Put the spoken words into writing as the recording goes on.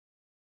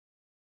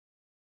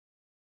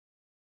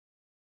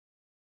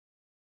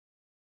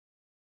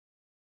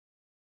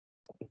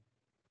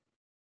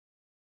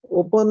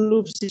Open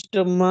loop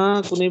सिस्टममा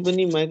कुनै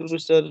पनि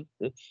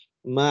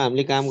माइक्रोप्रोसेसरमा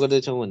हामीले काम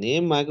गर्दैछौँ भने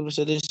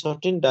माइक्रोप्रोसेसरले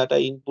सर्टेन डाटा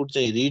इनपुट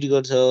चाहिँ रिड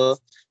गर्छ,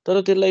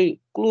 तर त्यसलाई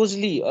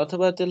क्लोजली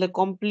अथवा त्यसलाई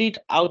कम्प्लिट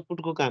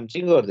आउटपुटको काम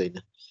चाहिँ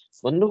गर्दैन।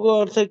 भन्नुको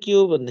अर्थ के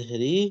हो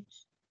भन्दाखेरि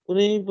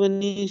कुनै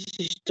पनि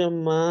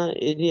सिस्टममा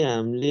यदि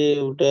हामीले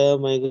एउटा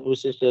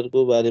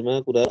माइक्रोप्रोसेसरको बारेमा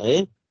कुरा है,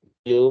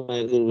 यो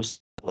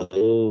माइक्रोप्रोसेसर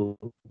भयो,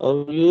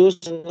 अब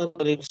योसँग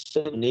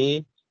कनेक्सन हुने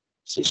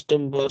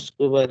सिस्टम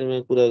बसको बारेमा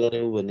कुरा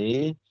गऱ्यौँ भने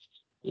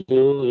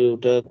यो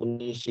एउटा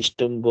कुनै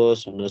सिस्टम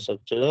बस हुन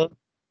सक्छ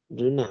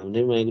जुन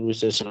हामीले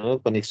माइक्रोप्रोसेसरसँग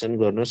कनेक्सन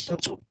गर्न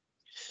सक्छौँ।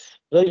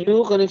 र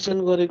यो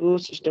कनेक्सन गरेको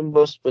सिस्टम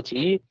बस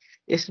पछि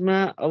यसमा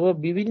अब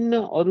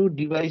विभिन्न अरू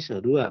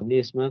डिभाइसहरू हामीले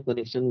यसमा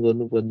कनेक्सन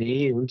गर्नुपर्ने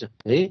हुन्छ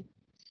है।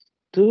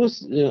 त्यो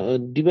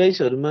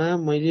डिभाइसहरूमा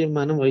मैले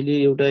मानौँ अहिले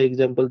एउटा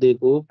इक्जाम्पल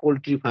दिएको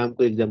पोल्ट्री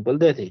फार्मको इक्जाम्पल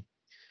दिएको थिएँ।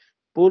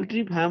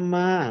 पोल्ट्री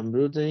फार्ममा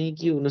हाम्रो चाहिँ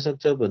के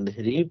हुनसक्छ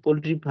भन्दाखेरि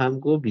पोल्ट्री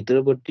फार्मको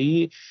भित्रपट्टि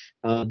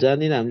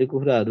जहाँनिर हामीले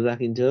कुखुराहरू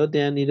राखिन्छ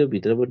त्यहाँनिर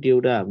भित्रपट्टि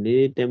एउटा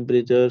हामीले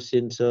टेम्परेचर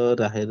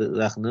सेन्सर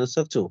राख्न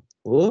सक्छौँ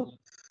हो।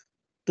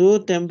 त्यो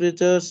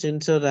टेम्परेचर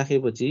सेन्सर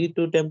राखेपछि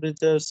त्यो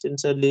टेम्परेचर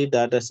सेन्सरले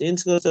डाटा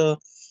सेन्स गर्छ।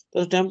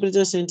 तर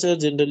टेम्परेचर सेन्सर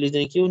जेनरली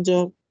चाहिँ के हुन्छ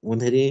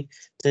भन्दाखेरि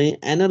चाहिँ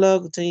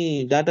एनालग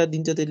चाहिँ डाटा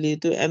दिन्छ, त्यसले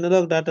त्यो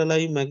एनालग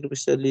डाटालाई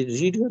माइक्रोप्रोसेसरले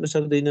रिड गर्न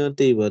सक्दैन।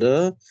 त्यही भएर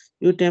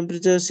यो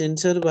टेम्परेचर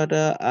सेन्सरबाट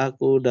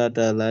आएको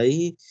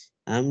डाटालाई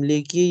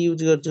हामीले के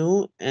युज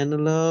गर्छौँ,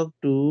 analogue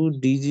to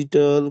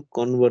digital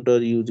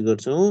converter use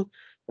गर्छौँ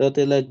र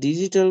त्यसलाई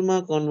डिजिटलमा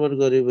कन्भर्ट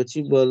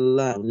गरेपछि बल्ल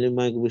हामीले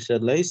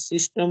माइक्रोप्रोसेसरलाई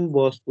सिस्टम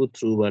बसको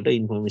थ्रुबाट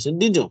इन्फर्मेसन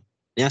दिन्छौँ।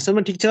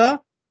 यहाँसम्म ठिक छ?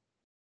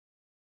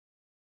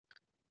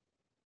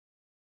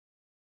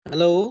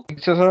 हेलो, ठिक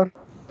छ सर।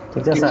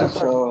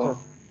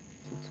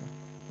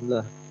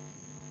 ल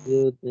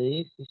यो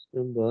चाहिँ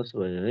सिस्टम बस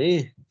भयो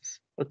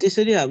है।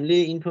 त्यसरी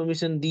हामीले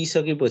इन्फर्मेसन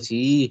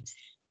दिइसकेपछि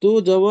त्यो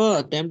जब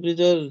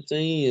टेम्परेचर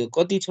चाहिँ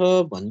कति छ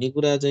भन्ने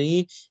कुरा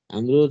चाहिँ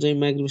हाम्रो चाहिँ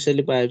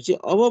माइक्रोप्रोसेसरले पाएपछि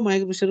अब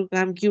माइक्रोप्रोसेसरको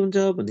काम के हुन्छ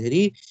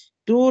भन्दाखेरि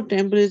त्यो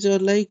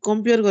टेम्परेचरलाई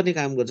कम्पेयर गर्ने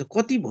काम गर्छ।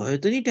 कति भयो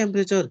त नि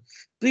टेम्परेचर,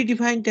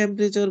 प्रिडिफाइन्ड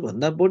टेम्परेचर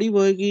भन्दा बढी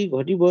भयो कि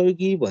घटी भयो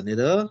कि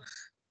भनेर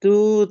त्यो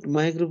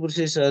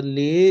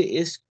माइक्रोप्रोसेसरले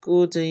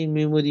यसको चाहिँ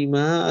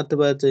मेमोरीमा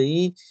अथवा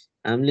चाहिँ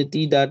हामीले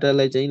ती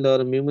डाटालाई चाहिँ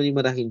लगेर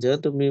मेमोरीमा राखिन्छ।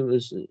 त्यो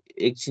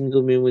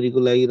एकछिनको मेमोरीको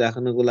लागि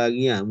राख्नको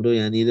लागि हाम्रो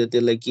यहाँनिर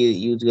त्यसलाई के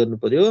युज गर्नु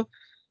पर्यो,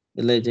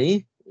 यसलाई चाहिँ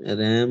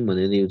ऱ्याम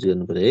भनेर युज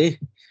गर्नु पर्यो है।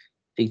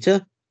 ठिक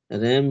छ,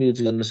 ऱ्याम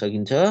युज गर्न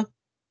सकिन्छ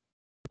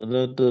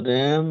र त्यो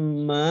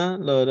ऱ्याममा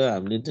लगेर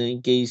हामीले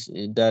चाहिँ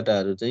केही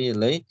डाटाहरू चाहिँ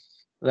यसलाई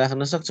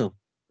राख्न सक्छौँ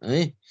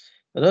है।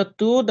 र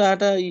त्यो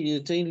डाटा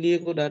चाहिँ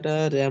लिएको डाटा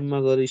ऱ्याममा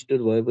गएर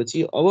स्टोर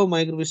भएपछि अब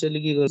माइक्रोप्रोसेसरले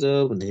के गर्छ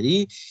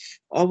भन्दाखेरि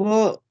अब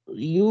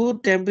यो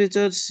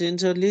टेम्परेचर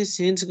सेन्सरले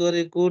सेन्स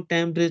गरेको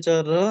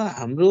टेम्परेचर र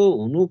हाम्रो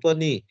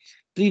हुनुपर्ने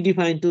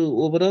प्रिडिफाइन त्यो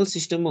ओभरअल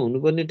सिस्टममा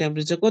हुनुपर्ने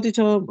टेम्परेचर कति छ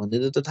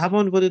भनेर त थाहा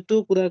पाउनु पर्यो।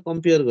 त्यो कुरा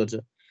कम्पेयर गर्छ।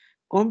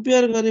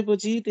 कम्पेयर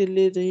गरेपछि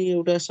त्यसले चाहिँ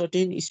एउटा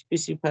सर्टेन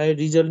स्पेसिफाइड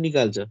रिजल्ट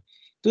निकाल्छ।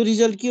 त्यो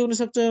रिजल्ट के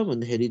हुनसक्छ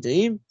भन्दाखेरि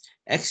चाहिँ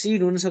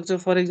एक्सिड हुनसक्छ।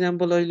 फर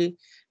इक्जाम्पल अहिले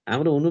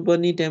हाम्रो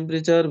हुनुपर्ने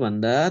टेम्परेचर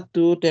भन्दा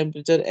त्यो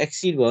टेम्परेचर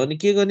एक्सिड भयो भने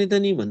के गर्ने त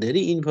नि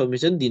भन्दाखेरि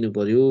इन्फर्मेसन दिनु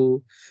पर्यो।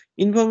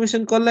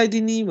 इन्फर्मेसन कसलाई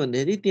दिने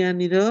भन्दाखेरि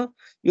त्यहाँनिर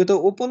यो त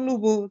ओपन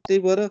लुप हो, त्यही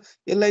भएर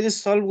यसलाई चाहिँ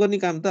सल्भ गर्ने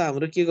काम त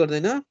हाम्रो के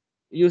गर्दैन,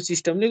 यो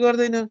सिस्टमले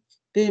गर्दैन।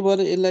 त्यही भएर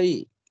यसलाई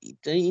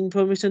चाहिँ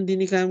इन्फर्मेसन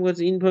दिने काम गर्छ।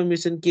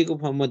 इन्फर्मेसन के को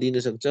फर्ममा दिन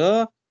सक्छ,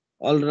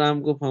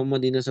 अलार्मको फर्ममा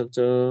दिन सक्छ।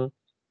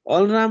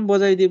 अलार्म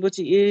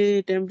बजाइदिएपछि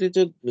ए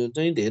टेम्परेचर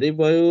चाहिँ धेरै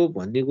भयो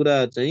भन्ने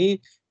कुरा चाहिँ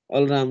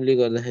अलार्मले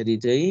गर्दाखेरि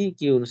चाहिँ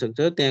के हुनसक्छ,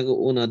 त्यहाँको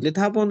ओनरले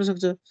थाहा पाउन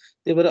सक्छ।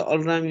 त्यही भएर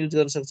अलार्म युज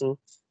गर्न सक्छौँ।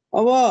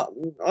 अब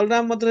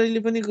अलार्म मात्रैले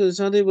पनि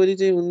सधैँभरि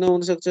चाहिँ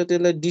नहुनसक्छ,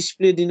 त्यसलाई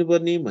डिस्प्ले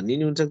दिनुपर्ने भन्ने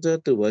नि हुनसक्छ।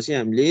 त्यो भएपछि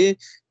हामीले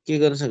के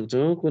गर्न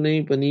सक्छौँ,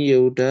 कुनै पनि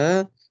एउटा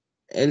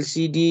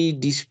एलसिडी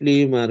डिस्प्ले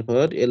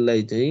मार्फत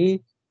यसलाई चाहिँ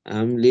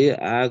हामीले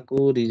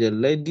आएको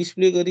रिजल्टलाई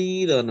डिस्प्ले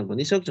गरिरहन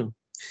पनि सक्छौँ।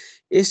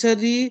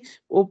 यसरी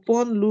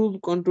ओपन लुप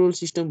कन्ट्रोल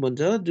सिस्टम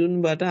भन्छ,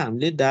 जुनबाट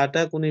हामीले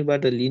डाटा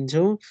कुनैबाट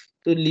लिन्छौँ,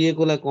 त्यो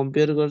लिएकोलाई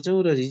कम्पेयर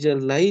गर्छौँ र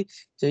रिजल्टलाई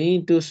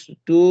चाहिँ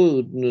त्यो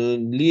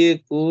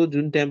लिएको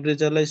जुन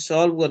टेम्परेचरलाई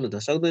सल्भ गर्न त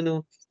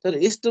सक्दैनौँ, तर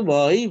यस्तो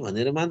भयो है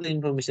भनेर मात्र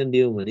इन्फर्मेसन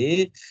दियौँ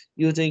भने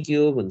यो चाहिँ के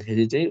हो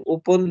भन्दाखेरि चाहिँ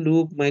open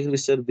loop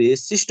microprocessor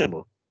based system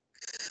हो।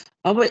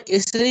 अब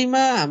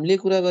यसैमा हामीले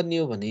कुरा गर्ने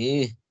हो भने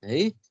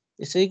है,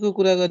 यसैको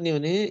कुरा गर्ने हो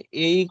भने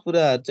यही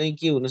कुरा चाहिँ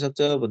के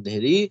हुनसक्छ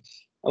भन्दाखेरि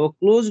अब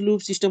क्लोज लुप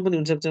सिस्टम पनि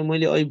हुनसक्छ।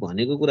 मैले अहिले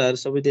भनेको कुराहरू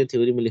सबै त्यहाँ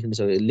थ्योरीमा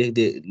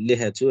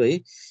लेखेको छु है।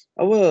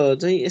 अब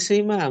चाहिँ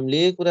यसैमा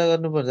हामीले कुरा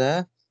गर्नुपर्दा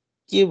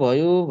के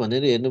भयो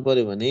भनेर हेर्नु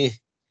पर्यो भने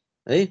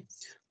है,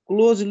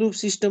 क्लोज लुप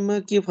सिस्टममा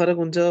के फरक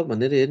हुन्छ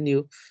भनेर हेर्ने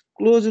हो।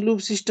 क्लोज लुप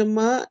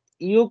सिस्टममा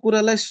यो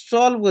कुरालाई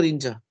सल्भ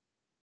गरिन्छ,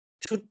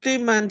 छुट्टै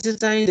मान्छे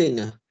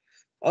चाहिँदैन,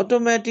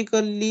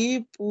 अटोमेटिकल्ली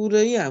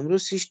पुरै हाम्रो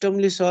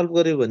सिस्टमले सल्भ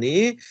गर्यो भने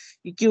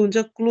के हुन्छ,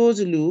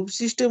 क्लोज लुप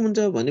सिस्टम हुन्छ।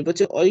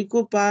 भनेपछि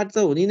ऐको पार्ट त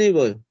हुने नै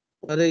भयो।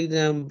 फर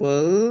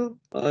इक्जाम्पल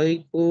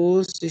ऐको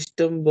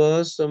सिस्टम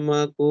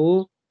बससम्मको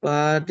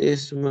पार्ट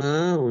यसमा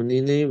हुने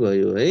नै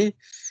भयो है।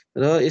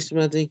 र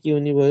यसमा चाहिँ के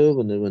हुने भयो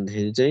भनेर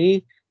भन्दाखेरि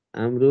चाहिँ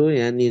हाम्रो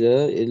यहाँनिर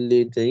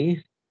यसले चाहिँ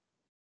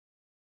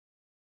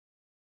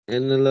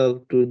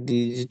एनालग टु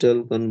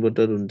डिजिटल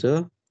कन्भर्टर हुन्छ,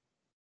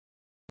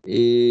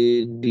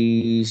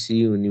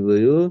 एडिसी हुने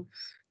भयो।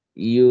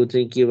 यो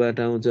चाहिँ केबाट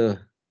आउँछ,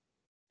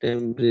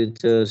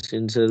 टेम्परेचर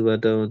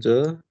सेन्सरबाट आउँछ,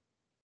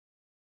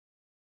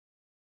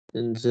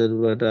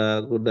 सेन्सरबाट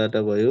आएको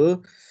डाटा भयो।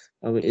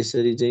 अब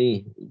यसरी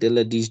चाहिँ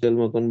त्यसलाई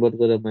डिजिटलमा कन्भर्ट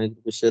गरेर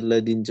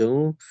माइक्रोप्रोसेसरलाई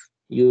दिन्छौँ।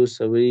 यो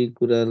सबै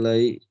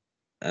कुरालाई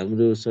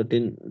हाम्रो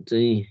सर्टेन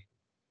चाहिँ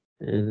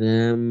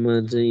ऱ्याममा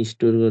चाहिँ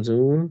स्टोर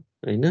गर्छौँ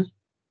हैन,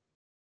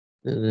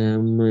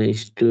 ऱ्याममा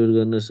स्टोर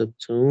गर्न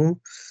सक्छौँ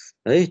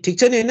है। ठिक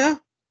छ नि हैन,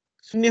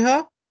 सुन्ने हो?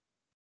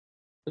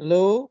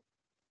 हेलो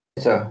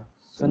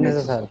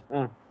सुन्दैछ सर।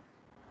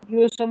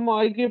 योसम्म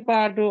ऐकै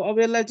पार्ट हो। अब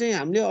यसलाई चाहिँ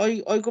हामीले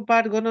ऐको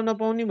पार्ट गर्न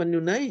नपाउने भन्ने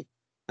हुन्न है।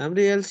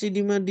 हामीले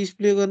एलसिडीमा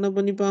डिस्प्ले गर्न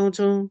पनि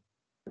पाउँछौँ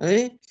है,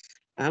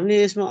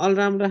 हामीले यसमा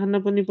अलार्म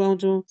राख्न पनि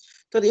पाउँछौँ।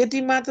 तर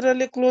यति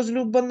मात्रले क्लोज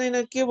लुप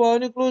बन्दैन। के भयो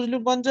भने क्लोज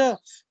लुप बन्छ,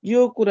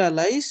 यो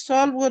कुरालाई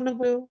सल्भ गर्नु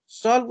पर्यो।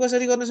 सल्भ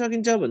कसरी गर्न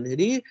सकिन्छ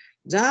भन्दाखेरि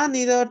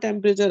जहाँनिर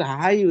टेम्परेचर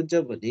हाई हुन्छ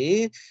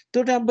भने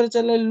त्यो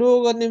टेम्परेचरलाई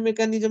लो गर्ने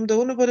मेकानिजम त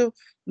हुनु पर्यो।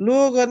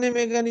 लो गर्ने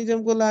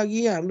मेकानिजमको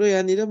लागि हाम्रो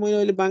यहाँनिर मैले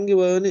अहिले बाङ्गे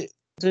भयो भने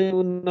चाहिँ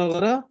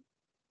नगर,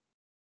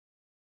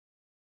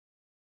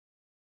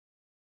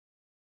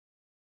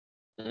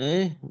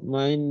 है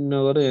माइन्ड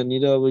नगर।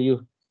 यहाँनिर अब यो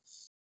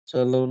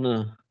चलाउन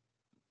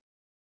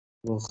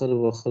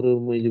भर्खर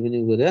मैले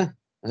पनि गरे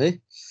है।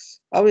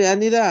 अब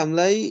यहाँनिर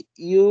हामीलाई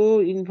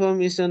यो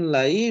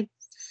इन्फर्मेसनलाई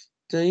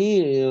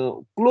चाहिँ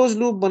क्लोज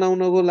लुप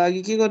बनाउनको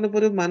लागि के गर्नु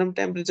पर्यो, मानव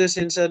टेम्परेचर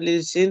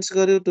सेन्सरले सेन्स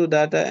गर्यो, त्यो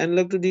डाटा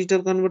एनालग टु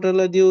डिजिटल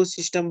कन्भर्टरलाई दियो,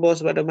 सिस्टम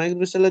बसबाट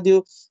माइक्रोप्रोसेसरलाई दियो,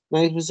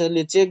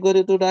 माइक्रोप्रोसेसरले चेक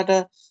गर्यो, त्यो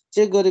डाटा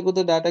चेक गरेको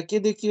त डाटा के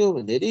देखियो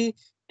भन्दाखेरि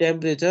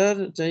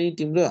टेम्परेचर चाहिँ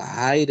तिम्रो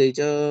हाई रहेछ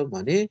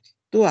भने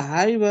त्यो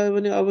हाई भयो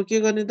भने अब के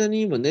गर्ने त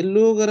नि भन्दै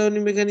लो गराउने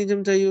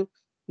मेकानिजम चाहियो।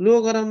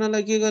 लो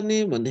गराउनलाई के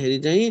गर्ने भन्दाखेरि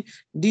चाहिँ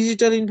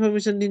डिजिटल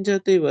इन्फर्मेसन दिन्छ।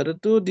 त्यही भएर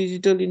त्यो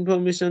डिजिटल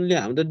इन्फर्मेसनले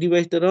हाम्रो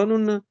डिभाइस त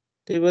रहनुहुन्न।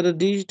 त्यही भएर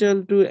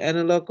digital to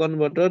analogue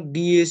converter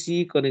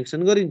DAC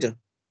connection गरिन्छ।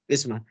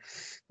 यसमा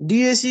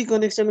डिएसी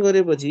कनेक्सन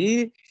गरेपछि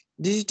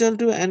डिजिटल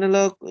टु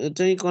एनालग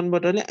चाहिँ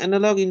कन्भर्टरले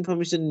एनालग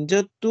इन्फर्मेसन दिन्छ।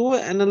 त्यो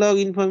एनालग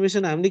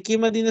इन्फर्मेसन हामीले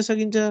केमा दिन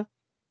सकिन्छ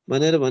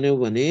भनेर भन्यौ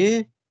भने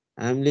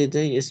हामीले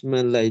चाहिँ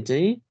यसमालाई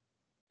चाहिँ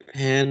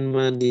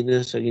फ्यानमा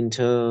दिन सकिन्छ।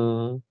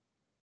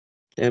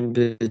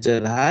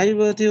 टेम्परेचर हाई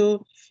भयो थियो,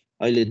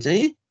 अहिले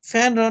चाहिँ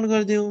फ्यान रन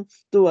गरिदिउँ,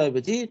 त्यो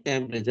भएपछि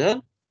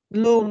टेम्परेचर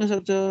लो हुन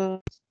सक्छ।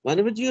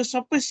 भनेपछि यो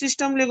सबै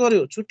सिस्टमले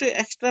गर्यो, छुट्टै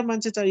एक्स्ट्रा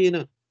मान्छे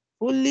चाहिएन,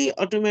 फुल्ली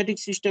अटोमेटिक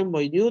सिस्टम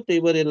भइदियो। त्यही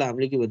भएर यसलाई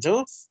हामीले के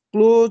भन्छौँ,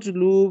 क्लोज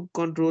लुप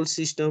कन्ट्रोल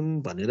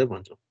सिस्टम भनेर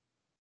भन्छौँ।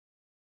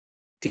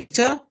 ठिक छ,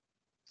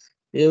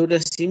 एउटा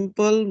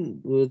सिम्पल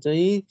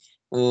चाहिँ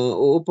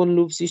open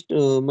loop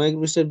system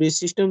microprocessor base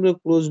system र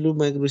क्लोज लुप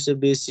माइक्रोप्रोसेसर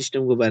बेस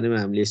सिस्टमको बारेमा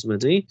हामीले यसमा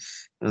चाहिँ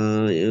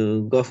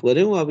गफ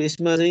गऱ्यौँ। अब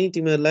यसमा चाहिँ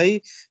तिमीहरूलाई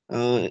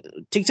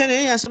ठिक छ नि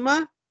है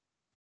यहाँसम्म?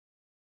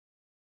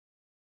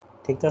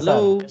 ठिक छ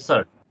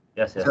सर।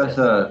 यस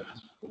सर।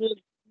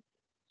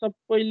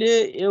 सबैले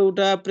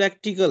एउटा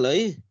प्र्याक्टिकल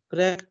है,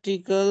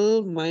 practical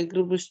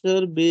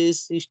microprocessor base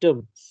system,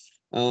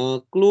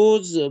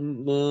 close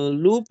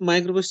loop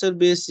microprocessor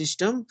base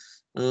system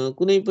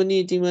कुनै पनि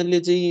तिमीहरूले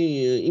चाहिँ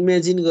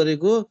इमेजिन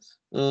गरेको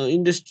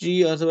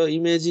इन्डस्ट्री अथवा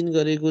इमेजिन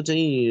गरेको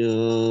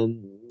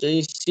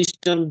चाहिँ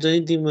सिस्टम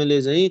चाहिँ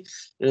तिमीले चाहिँ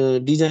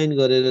डिजाइन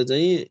गरेर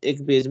चाहिँ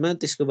एक पेजमा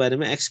त्यसको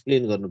बारेमा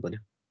एक्सप्लेन गर्नु पर्यो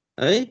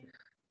है।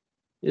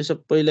 यो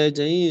सबैलाई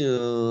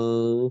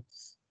चाहिँ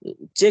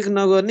चेक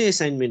नगर्ने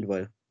एसाइनमेन्ट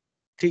भयो।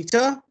 ठिक छ?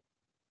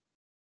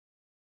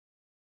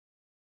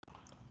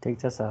 ठिक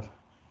छ सर।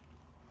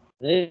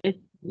 ए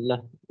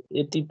ल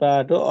यति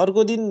पार्ट हो।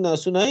 अर्को दिन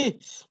सुन है,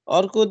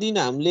 अर्को दिन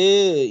हामीले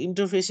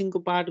इन्टरफेसिङको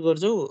पार्ट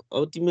गर्छौँ।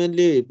 अब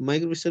तिमीहरूले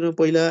माइक्रोप्रोसेसरमा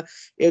पहिला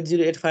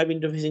 8085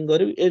 इन्टरफेसिङ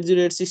गर्यौ,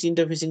 8086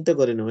 इन्टरफेसिङ त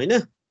गरेनौ होइन?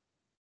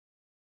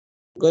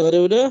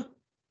 गर्यौ र?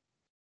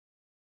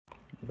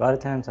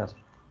 गरेको थिएन सर।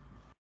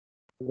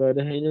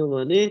 गरेको छैनौ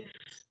भने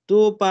त्यो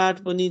पार्ट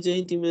पनि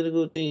चाहिँ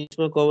तिमीहरूको चाहिँ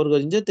यसमा कभर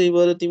गरिन्छ। त्यही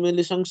भएर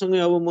तिमीहरूले सँगसँगै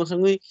अब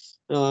मसँगै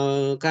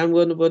काम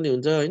गर्नुपर्ने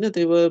हुन्छ होइन।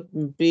 त्यही भएर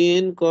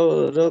पेन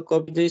र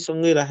कपी चाहिँ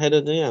सँगै राखेर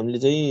चाहिँ हामीले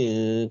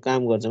चाहिँ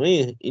काम गर्छौँ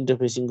है,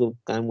 इन्टरफेसिङको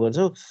काम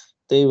गर्छौँ।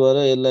 त्यही भएर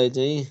यसलाई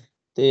चाहिँ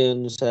त्यही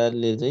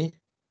अनुसारले चाहिँ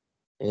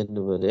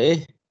हेर्नु पर्यो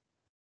है।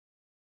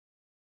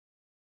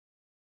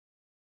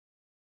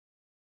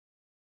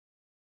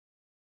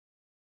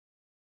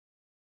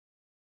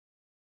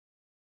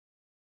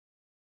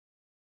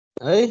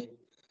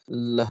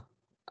 ल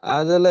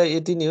आजलाई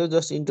यति नै हो,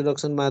 जस्ट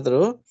इन्ट्रोडक्सन मात्र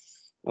हो।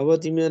 अब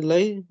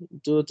तिमीहरूलाई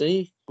जो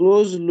चाहिँ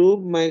close loop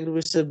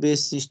microprocessor base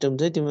system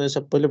चाहिँ तिमीहरूले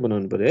सबैले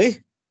बनाउनु पर्यो है।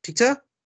 ठिक छ?